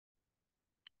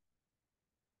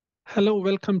Hello,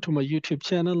 welcome to my YouTube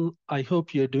channel. I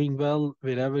hope you're doing well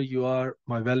wherever you are.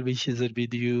 My well wishes are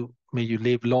with you. May you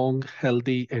live long,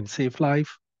 healthy, and safe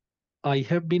life. I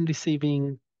have been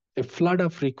receiving a flood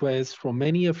of requests from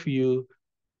many of you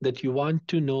that you want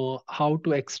to know how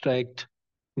to extract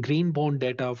green bond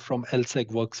data from LSEG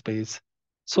Workspace.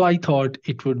 So I thought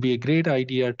it would be a great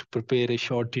idea to prepare a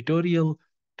short tutorial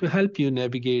to help you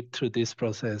navigate through this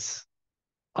process.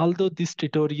 Although this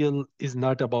tutorial is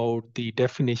not about the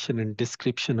definition and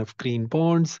description of green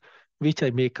bonds, which I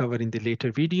may cover in the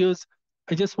later videos,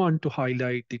 I just want to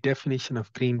highlight the definition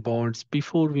of green bonds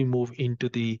before we move into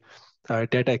the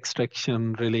data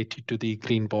extraction related to the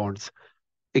green bonds.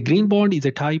 A green bond is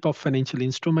a type of financial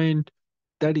instrument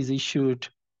that is issued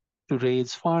to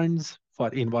raise funds for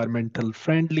environmental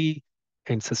friendly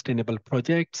and sustainable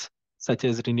projects such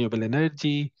as renewable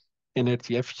energy,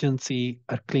 energy efficiency,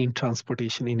 or clean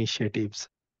transportation initiatives.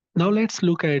 Now let's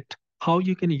look at how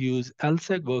you can use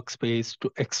LSEG Workspace to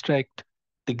extract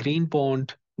the green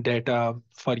bond data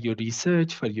for your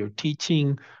research, for your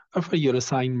teaching, or for your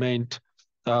assignment,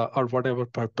 or whatever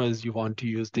purpose you want to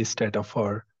use this data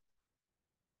for.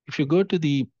 If you go to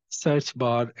the search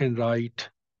bar and write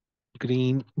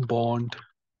green bond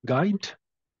guide,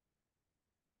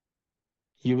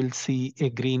 you will see a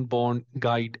green bond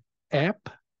guide app.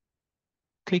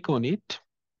 Click on it.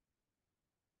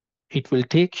 It will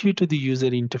take you to the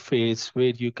user interface where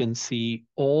you can see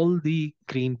all the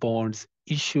green bonds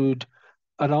issued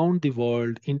around the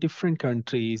world in different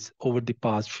countries over the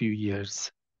past few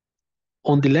years.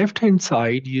 On the left-hand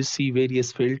side, you see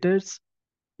various filters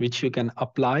which you can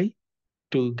apply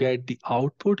to get the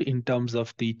output in terms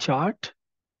of the chart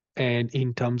and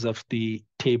in terms of the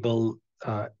table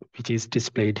which is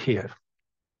displayed here.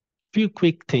 Few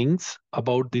quick things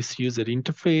about this user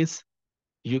interface.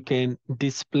 You can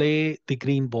display the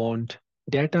green bond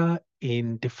data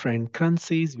in different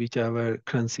currencies, whichever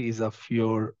currency is of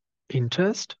your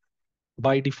interest.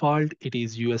 By default, it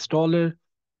is US dollar,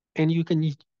 and you can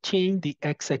change the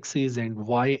x-axis and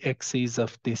y-axis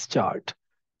of this chart.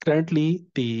 Currently,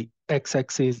 the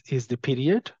x-axis is the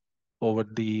period over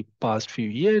the past few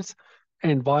years,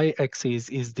 and y-axis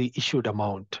is the issued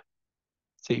amount.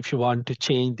 So if you want to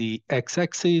change the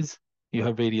x-axis, you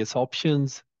have various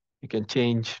options. You can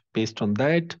change based on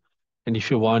that. And if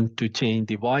you want to change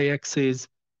the y-axis,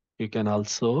 you can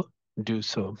also do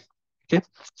so. Okay.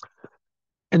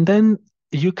 And then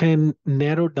you can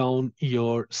narrow down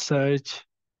your search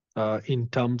in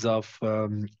terms of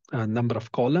number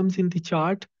of columns in the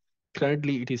chart.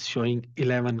 Currently, it is showing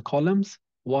 11 columns,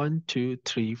 1, 2,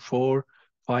 3, 4,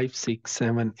 5, 6,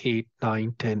 7, 8,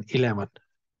 9, 10, 11.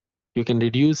 You can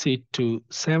reduce it to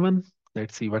 7.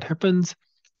 Let's see what happens.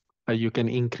 You can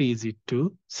increase it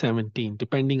to 17,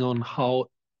 depending on how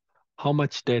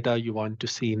much data you want to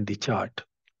see in the chart.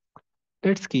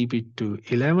 Let's keep it to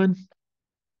 11.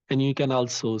 And you can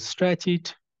also stretch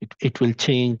it. It will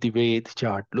change the way the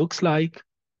chart looks like.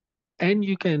 And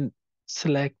you can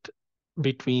select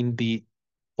between the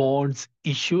bonds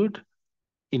issued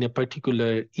in a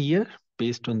particular year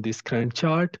based on this current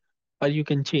chart, or you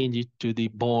can change it to the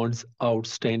bonds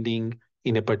outstanding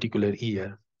in a particular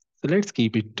year. So let's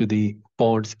keep it to the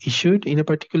bonds issued in a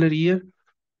particular year.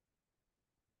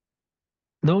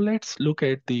 Now let's look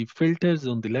at the filters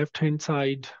on the left-hand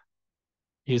side.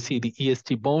 You see the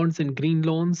ESG bonds and green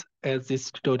loans. As this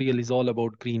tutorial is all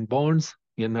about green bonds,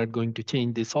 we are not going to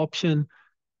change this option.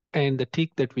 And the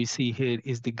tick that we see here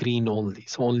is the green only.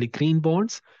 So only green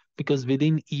bonds, because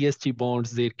within ESG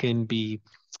bonds, there can be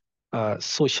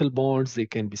social bonds, there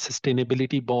can be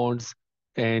sustainability bonds,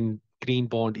 and green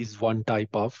bond is one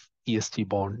type of ESG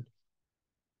bond.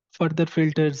 Further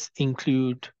filters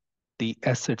include the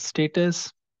asset status.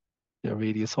 There are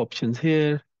various options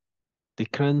here. The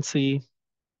currency,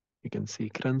 you can see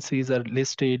currencies are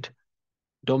listed.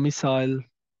 Domicile,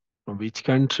 from which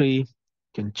country, you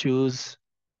can choose.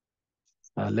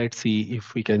 Let's see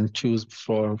if we can choose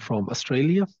from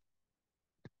Australia.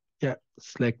 Yeah,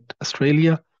 select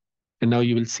Australia. And now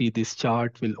you will see this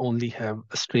chart will only have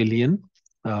Australian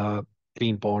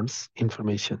green bonds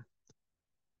information.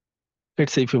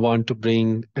 Let's say if you want to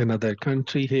bring another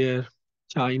country here,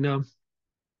 China,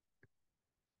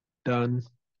 done.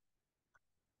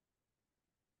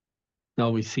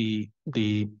 Now we see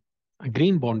the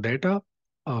green bond data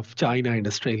of China and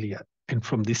Australia. And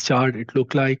from this chart, it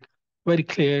looked like very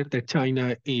clear that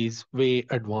China is way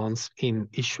advanced in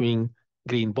issuing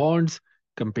green bonds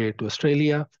compared to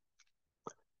Australia.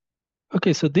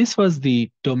 Okay, so this was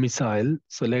the domicile.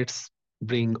 So let's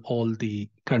bring all the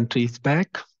countries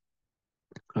back.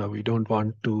 We don't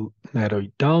want to narrow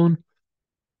it down.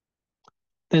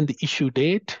 Then the issue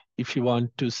date, If you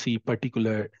want to see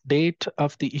particular date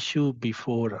of the issue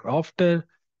before or after,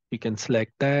 you can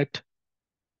select that.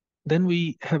 Then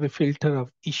we have a filter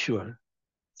of issuer.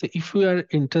 So if we are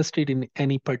interested in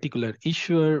any particular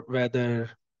issuer, whether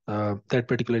that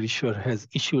particular issuer has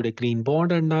issued a green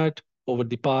bond or not, over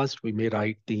the past, we may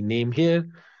write the name here.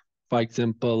 For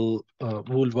example,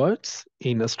 Woolworths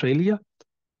in Australia.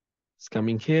 It's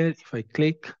coming here. If I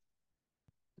click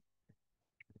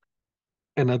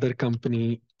another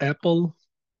company, Apple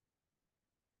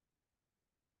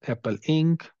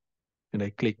Inc., and I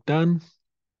click done.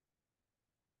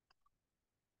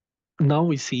 Now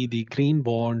we see the green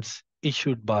bonds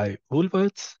issued by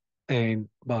Woolworths and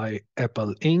by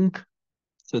Apple Inc.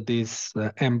 So this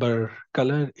amber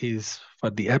color is for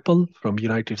the Apple from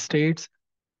United States,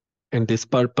 and this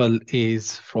purple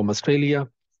is from Australia,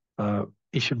 uh,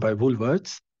 issued by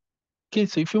Woolworths. Okay,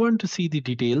 so if you want to see the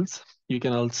details, you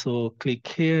can also click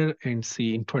here and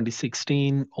see in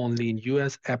 2016, only in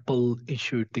US, Apple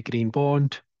issued the green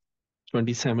bond.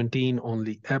 2017,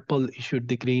 only Apple issued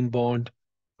the green bond.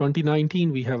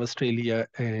 2019, we have Australia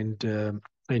and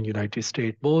United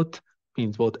States both,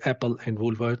 means both Apple and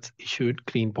Woolworths issued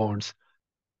green bonds.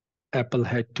 Apple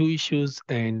had two issues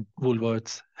and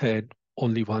Woolworths had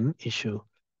only one issue.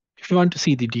 If you want to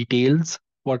see the details,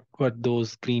 what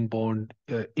those green bond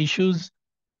issues,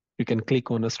 you can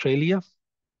click on Australia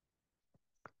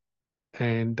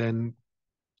and then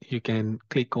you can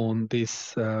click on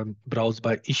this browse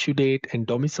by issue date and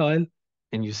domicile,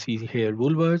 and you see here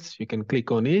Woolworths. You can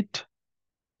click on it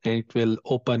and it will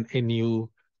open a new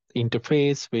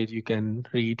interface where you can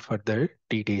read further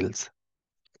details.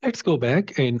 Let's go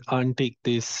back and untick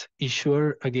this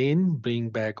issuer again, bring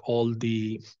back all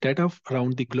the data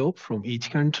around the globe from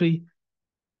each country.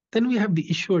 Then we have the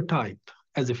issuer type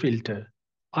as a filter.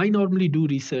 I normally do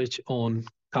research on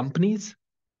companies,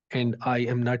 and I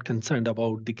am not concerned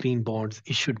about the green bonds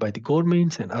issued by the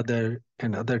governments and other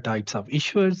types of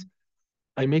issuers.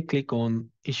 I may click on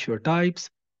issuer types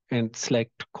and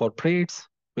select corporates,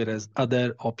 whereas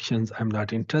other options I'm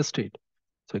not interested.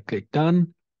 So I click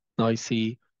done. Now I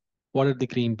see what are the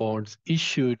green bonds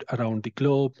issued around the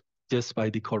globe just by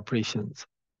the corporations.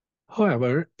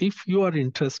 However, if you are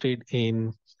interested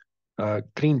in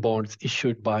green bonds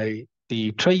issued by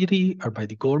the treasury or by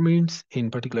the governments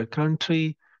in particular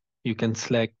country, you can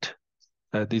select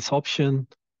this option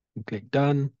and click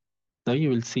done. Now you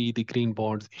will see the green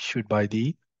bonds issued by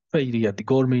the treasury or the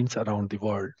governments around the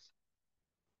world.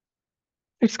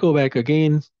 Let's go back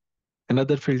again.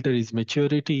 Another filter is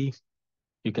maturity.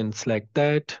 You can select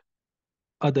that.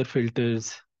 Other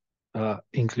filters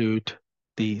include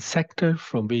the sector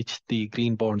from which the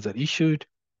green bonds are issued.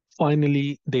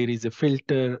 Finally, there is a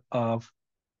filter of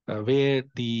where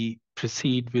the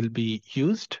proceed will be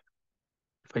used.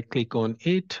 If I click on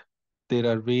it, there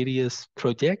are various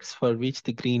projects for which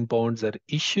the green bonds are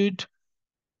issued.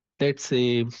 Let's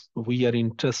say we are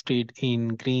interested in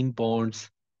green bonds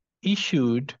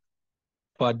issued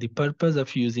for the purpose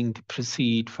of using the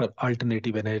proceed for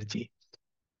alternative energy.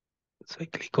 So I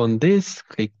click on this,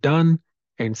 click done,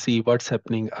 and see what's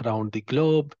happening around the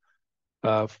globe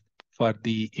uh, for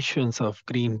the issuance of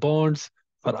green bonds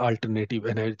for alternative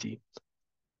energy.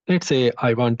 Let's say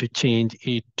I want to change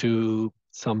it to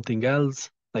something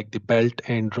else, like the Belt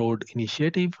and Road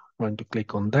Initiative. I want to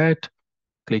click on that,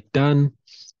 click done.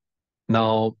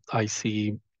 Now I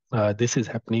see this is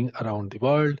happening around the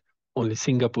world. Only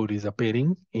Singapore is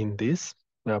appearing in this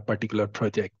particular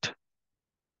project.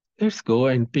 Let's go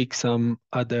and pick some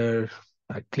other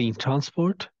clean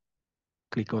transport.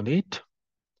 Click on it.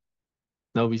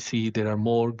 Now we see there are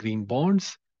more green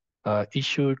bonds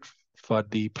issued for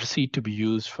the proceed to be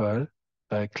used for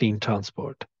clean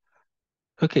transport.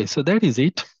 Okay, so that is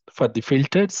it for the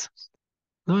filters.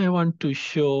 Now I want to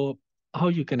show how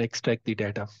you can extract the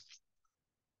data.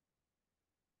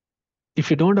 If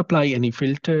you don't apply any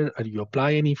filter or you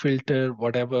apply any filter,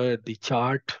 whatever the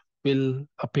chart will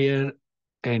appear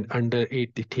and under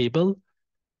it the table.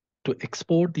 To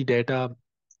export the data,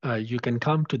 you can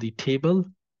come to the table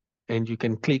and you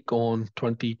can click on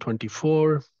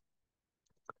 2024.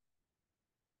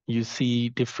 You see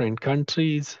different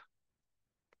countries.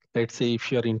 Let's say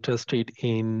if you're interested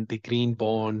in the green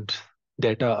bond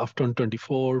data of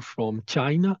 2024 from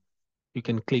China, you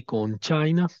can click on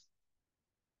China.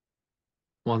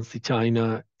 Once the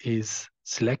China is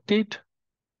selected,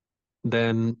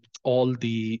 then all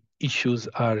the issues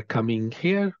are coming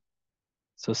here.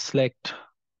 So select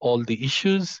all the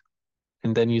issues,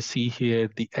 and then you see here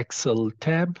the Excel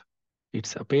tab.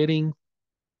 It's appearing.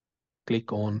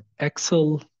 Click on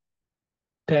Excel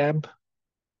tab.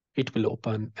 It will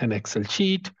open an Excel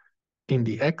sheet. In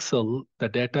the Excel, the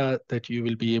data that you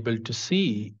will be able to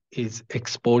see is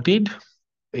exported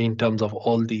in terms of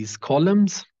all these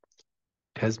columns.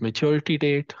 It has maturity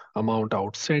date, amount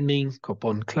outstanding,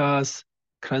 coupon class,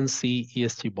 currency,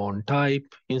 ESG bond type,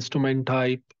 instrument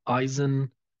type, ISIN,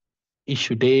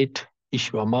 issue date,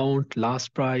 issue amount,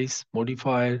 last price,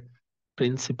 modifier,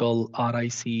 principal,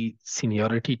 RIC,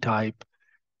 seniority type,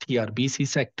 TRBC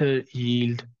sector,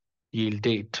 yield, yield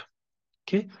date.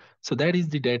 Okay, so that is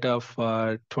the data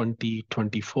for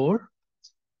 2024.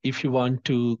 If you want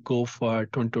to go for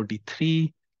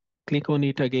 2023, click on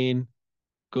it again,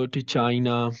 go to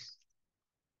China,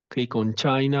 click on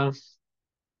China,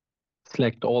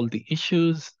 select all the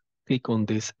issues, click on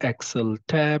this Excel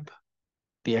tab.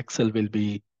 The Excel will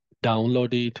be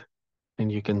downloaded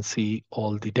and you can see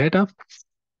all the data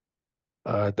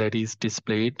that is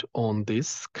displayed on this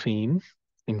screen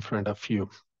in front of you.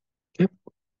 Okay.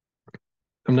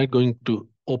 I'm not going to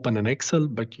open an Excel,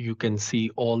 but you can see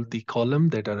all the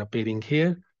columns that are appearing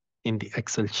here in the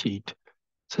Excel sheet.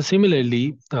 So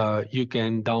similarly, you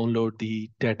can download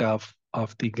the data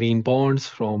of the green bonds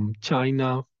from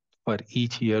China for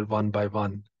each year one by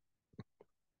one.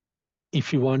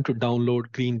 If you want to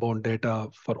download green bond data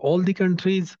for all the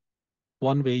countries,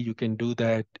 one way you can do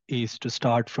that is to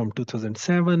start from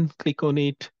 2007, click on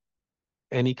it.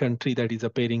 Any country that is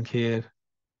appearing here,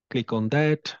 click on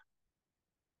that.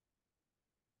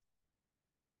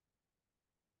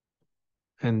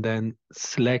 And then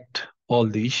select all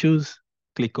the issues,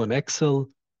 click on Excel,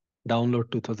 download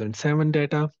 2007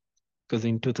 data, because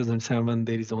in 2007,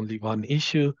 there is only one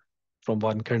issue from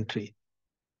one country.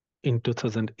 In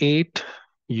 2008,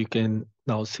 you can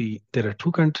now see there are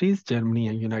two countries, Germany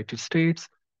and United States.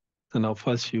 So now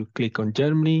first you click on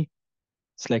Germany,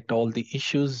 select all the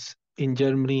issues in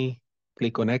Germany,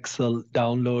 click on Excel,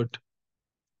 download,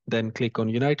 then click on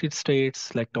United States,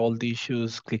 select all the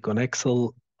issues, click on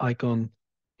Excel icon.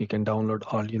 You can download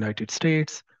all United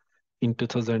States. In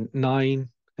 2009,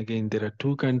 again, there are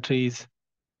two countries.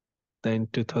 Then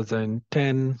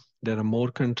 2010, there are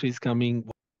more countries coming.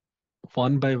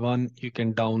 One by one, you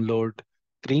can download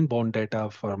green bond data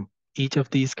from each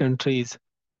of these countries.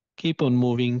 Keep on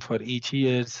moving for each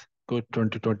years. Go to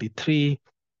 2023.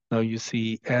 Now you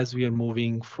see as we are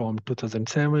moving from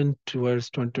 2007 towards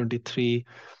 2023,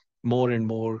 more and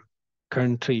more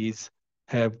countries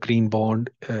have green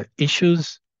bond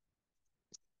issues.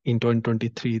 In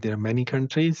 2023, there are many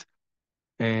countries.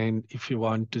 And if you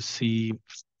want to see,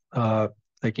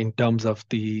 like in terms of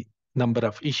the number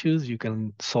of issues, you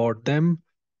can sort them.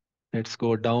 Let's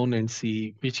go down and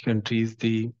see which country is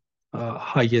the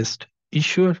highest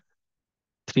issuer.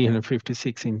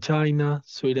 356 in China,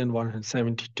 Sweden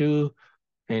 172,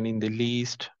 and in the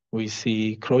least, we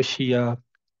see Croatia,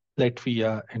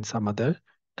 Latvia, and some other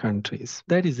countries.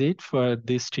 That is it for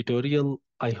this tutorial.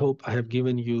 I hope I have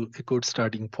given you a good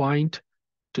starting point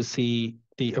to see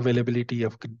the availability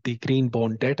of the green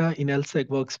bond data in LSEG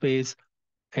Workspace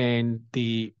and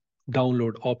the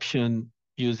download option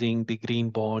using the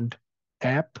green bond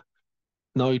app.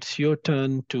 Now it's your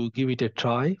turn to give it a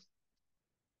try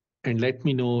and let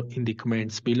me know in the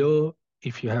comments below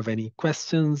if you have any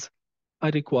questions or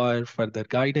require further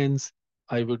guidance.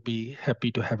 I would be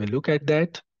happy to have a look at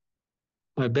that.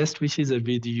 My best wishes are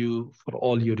with you for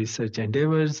all your research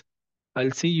endeavors.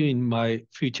 I'll see you in my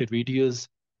future videos.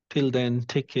 Till then,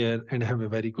 take care and have a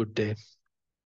very good day.